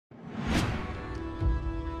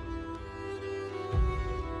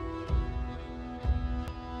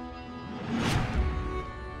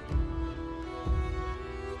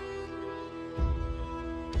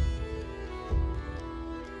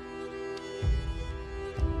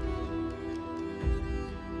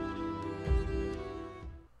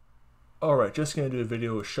Alright, just going to do a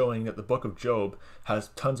video showing that the book of Job has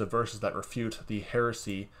tons of verses that refute the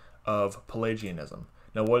heresy of Pelagianism.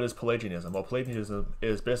 Now, what is Pelagianism? Well, Pelagianism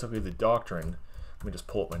is basically the doctrine. Let me just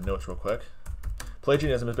pull up my notes real quick.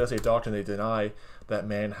 Pelagianism is basically a doctrine. They deny that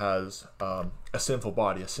man has a sinful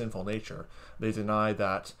body, a sinful nature. They deny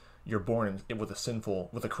that you're born with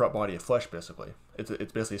a corrupt body of flesh, basically. It's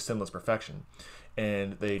basically sinless perfection.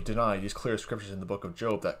 And they deny these clear scriptures in the book of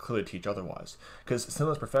Job that clearly teach otherwise. Because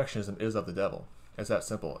sinless perfectionism is of the devil. It's that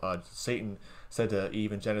simple. Satan said to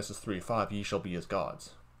Eve in Genesis 3:5, "Ye shall be as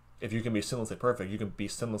gods." If you can be sinlessly perfect, you can be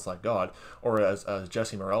sinless like God. Or as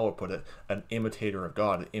Jesse Morrell would put it, an imitator of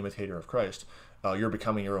God, an imitator of Christ. You're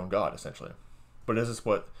becoming your own God, essentially. But this is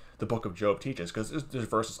what the book of Job teaches, because there's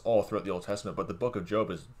verses all throughout the Old Testament, but the book of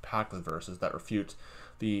Job is packed with verses that refute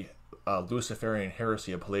the Luciferian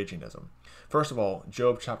heresy of Pelagianism. First of all,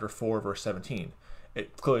 Job chapter 4, verse 17.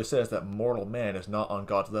 It clearly says that mortal man is not on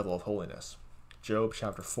God's level of holiness. Job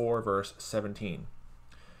chapter 4, verse 17.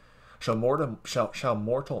 Shall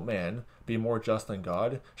mortal man be more just than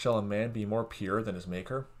God? Shall a man be more pure than his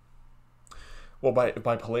maker? Well, by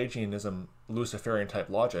Pelagianism, Luciferian type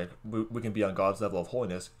logic, we can be on God's level of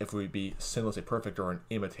holiness if we be sinlessly perfect or an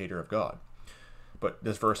imitator of God. But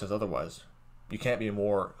this verse says otherwise. You can't be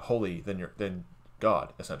more holy than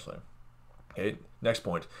God, essentially. Okay, next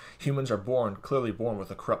point. Humans are clearly born with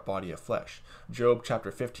a corrupt body of flesh. Job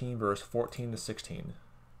chapter 15, verse 14 to 16.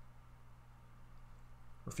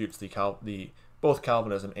 Refutes both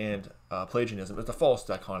Calvinism and Pelagianism. It's a false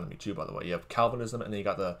dichotomy too, by the way. You have Calvinism and then you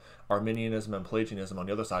got the Arminianism and Pelagianism on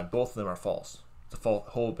the other side. Both of them are false. It's a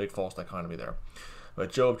whole big false dichotomy there.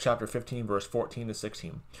 But Job chapter 15, verse 14 to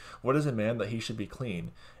 16. What is a man that he should be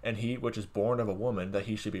clean, and he which is born of a woman that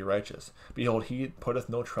he should be righteous? Behold, he putteth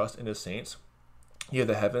no trust in his saints. Yea,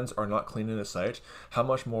 the heavens are not clean in his sight. How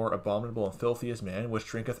much more abominable and filthy is man, which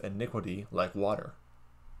drinketh iniquity like water?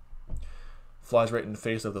 Flies right in the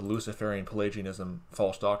face of the Luciferian Pelagianism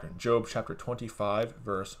false doctrine. Job chapter 25,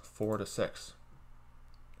 verse 4 to 6.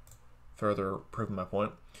 Further proving my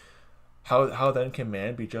point. How then can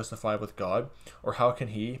man be justified with God? Or how can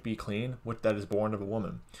he be clean that is born of a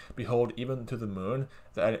woman? Behold, even to the moon,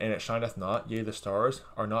 and it shineth not, yea, the stars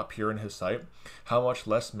are not pure in his sight. How much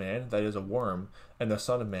less man that is a worm, and the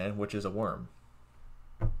son of man which is a worm?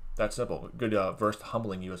 That's simple. Good verse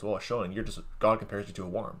humbling you as well, showing God compares you to a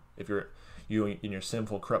worm. If you in your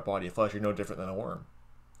sinful, corrupt body of flesh, you're no different than a worm.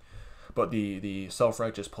 But the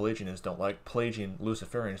self-righteous Pelagianists Pelagian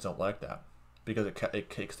Luciferians don't like that, because it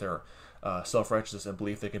kicks their self-righteousness and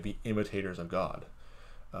belief they can be imitators of God.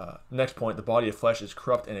 Next point, the body of flesh is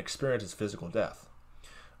corrupt and experiences physical death.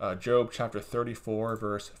 Job chapter 34,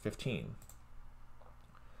 verse 15.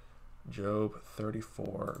 Job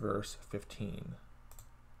 34, verse 15.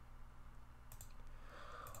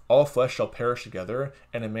 All flesh shall perish together,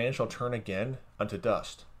 and a man shall turn again unto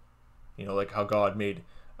dust. You know, like how God made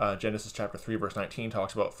Genesis chapter 3, verse 19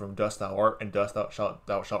 talks about, from dust thou art, and dust thou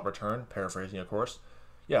shalt return. Paraphrasing, of course.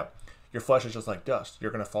 Yeah, your flesh is just like dust.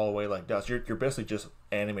 You're going to fall away like dust. You're basically just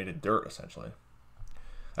animated dirt, essentially.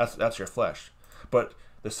 That's your flesh. But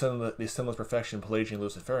the sinless perfection Pelagian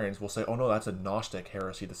Luciferians will say, oh no, that's a Gnostic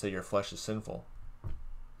heresy to say your flesh is sinful.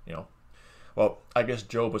 You know, well, I guess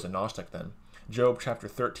Job was a Gnostic then. Job chapter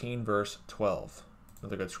 13, verse 12.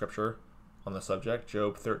 Another good scripture on the subject.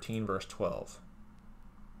 Job 13, verse 12.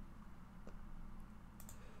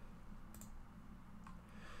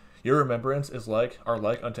 Your remembrance are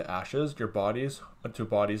like unto ashes, your bodies unto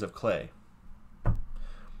bodies of clay.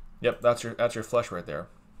 Yep, that's your flesh right there.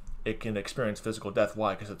 It can experience physical death.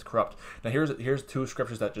 Why? Because it's corrupt. Now here's two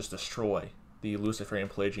scriptures that just destroy the Luciferian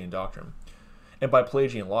Pelagian doctrine. And by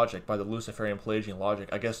Pelagian logic, by the Luciferian Pelagian logic,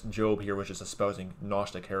 I guess Job here was just espousing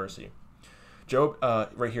Gnostic heresy. Job,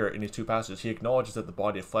 right here in these two passages, he acknowledges that the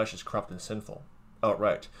body of flesh is corrupt and sinful.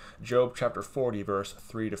 Outright. Job chapter 40, verse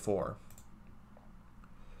 3 to 4.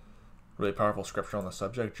 Really powerful scripture on the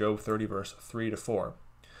subject. Job 30, verse 3 to 4.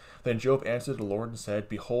 Then Job answered the Lord and said,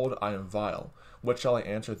 Behold, I am vile. What shall I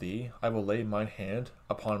answer thee? I will lay mine hand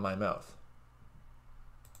upon my mouth.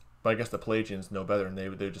 But I guess the Pelagians know better, and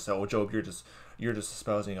they just say, "Oh, Job, you're just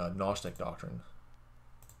espousing a Gnostic doctrine.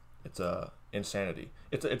 It's insanity.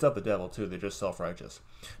 It's of the devil too. They're just self-righteous."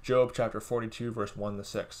 Job chapter 42, verse 1 to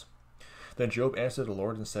 6. Then Job answered the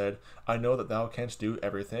Lord and said, I know that thou canst do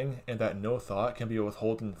everything, and that no thought can be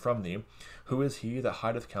withholden from thee. Who is he that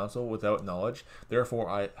hideth counsel without knowledge?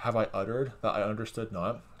 Therefore have I uttered that I understood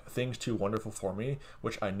not, things too wonderful for me,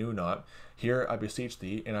 which I knew not. Here I beseech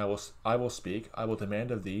thee, and I will speak. I will demand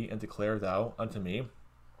of thee, and declare thou unto me.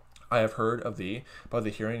 I have heard of thee by the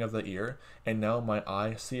hearing of the ear, and now my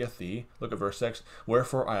eye seeth thee. Look at verse 6.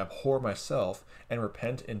 Wherefore I abhor myself, and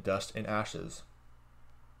repent in dust and ashes.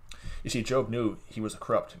 You see, Job knew he was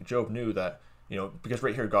corrupt. Job knew that, because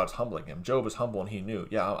right here God's humbling him. Job is humble, and he knew,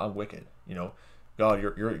 yeah, I'm wicked. God,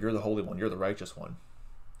 you're the Holy One. You're the righteous one.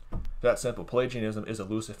 That's simple. Pelagianism is a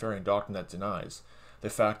Luciferian doctrine that denies the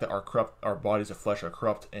fact that our bodies of flesh are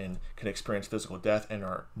corrupt and can experience physical death and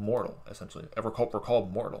are mortal, essentially. We're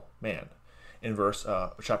called mortal man in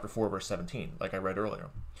chapter 4, verse 17, like I read earlier.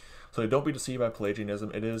 So don't be deceived by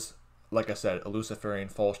Pelagianism. It is, like I said, a Luciferian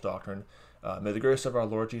false doctrine. May the grace of our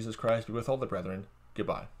Lord Jesus Christ be with all the brethren.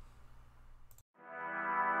 Goodbye.